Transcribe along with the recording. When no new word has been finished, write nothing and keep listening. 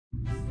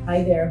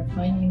Hi there,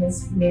 my name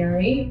is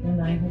Mary,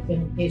 and I have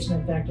been a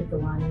patient of Dr.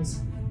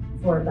 Gulani's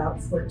for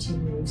about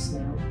 14 years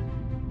now.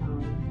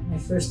 I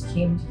first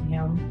came to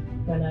him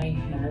when I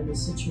had a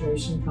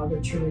situation called a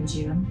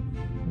pterygium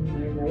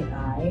in my right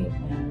eye,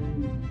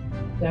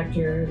 and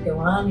Dr.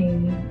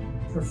 Gulani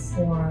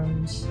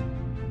performed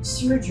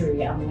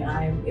surgery on my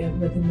eye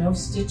with a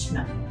no-stitch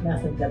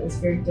method that was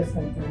very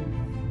different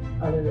than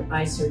other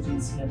eye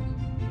surgeons had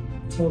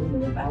told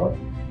me about,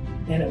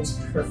 and it was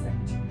perfect.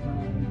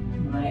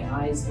 My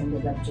eyes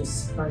ended up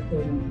just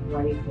sparkling and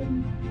bright,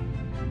 and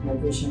my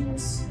vision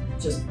was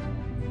just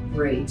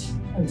great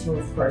until,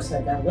 of course,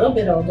 I got a little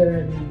bit older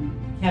and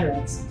then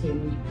cataracts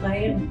came into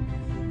play,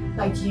 and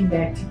I came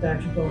back to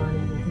Dr.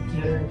 Gulani with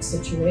the cataract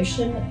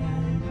situation,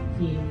 and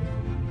he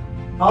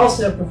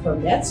also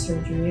performed that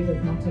surgery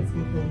with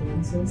multifocal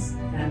lenses,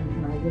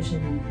 and my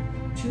vision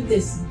to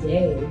this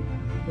day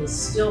is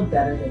still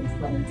better than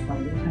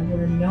 2020. I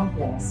wear no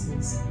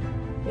glasses.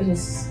 It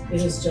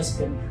has just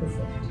been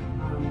perfect.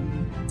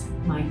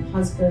 My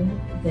husband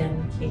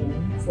then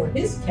came for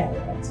his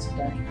cataracts to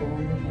Dr.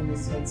 Gulani, and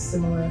has had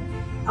similar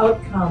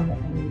outcome,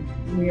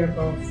 and we are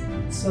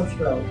both so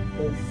thrilled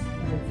with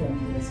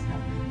everything that has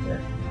happened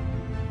here.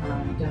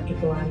 Dr.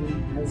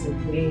 Gulani has a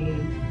way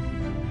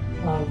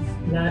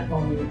of not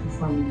only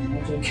performing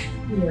magic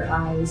in your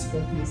eyes,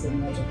 but he's a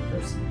magic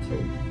person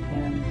too.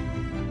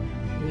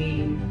 And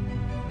we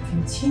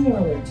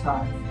continually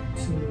talk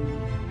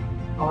to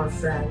our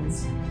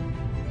friends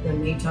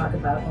when they talk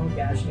about, oh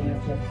gosh, I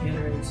have to have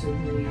cataract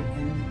surgery,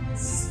 and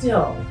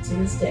still, to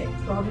this day,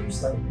 12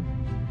 years later,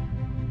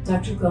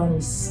 Dr.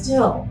 Gulani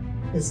still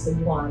is the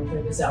one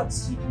that is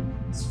outstanding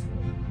in this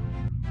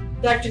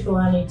field. Dr.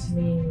 Gulani, to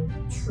me,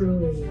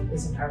 truly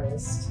is an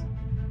artist.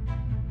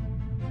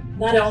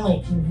 Not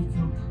only can he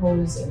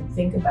compose and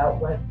think about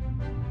what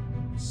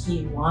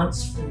he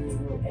wants for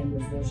you and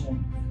your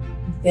vision,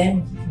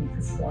 then he can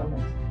perform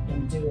it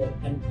and do it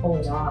and pull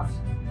it off,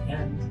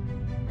 and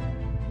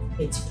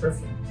it's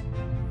perfect.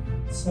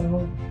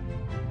 So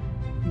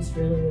he's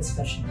really a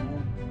special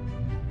man,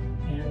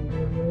 and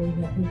we're really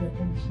happy that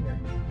we're here.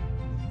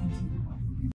 Thank you.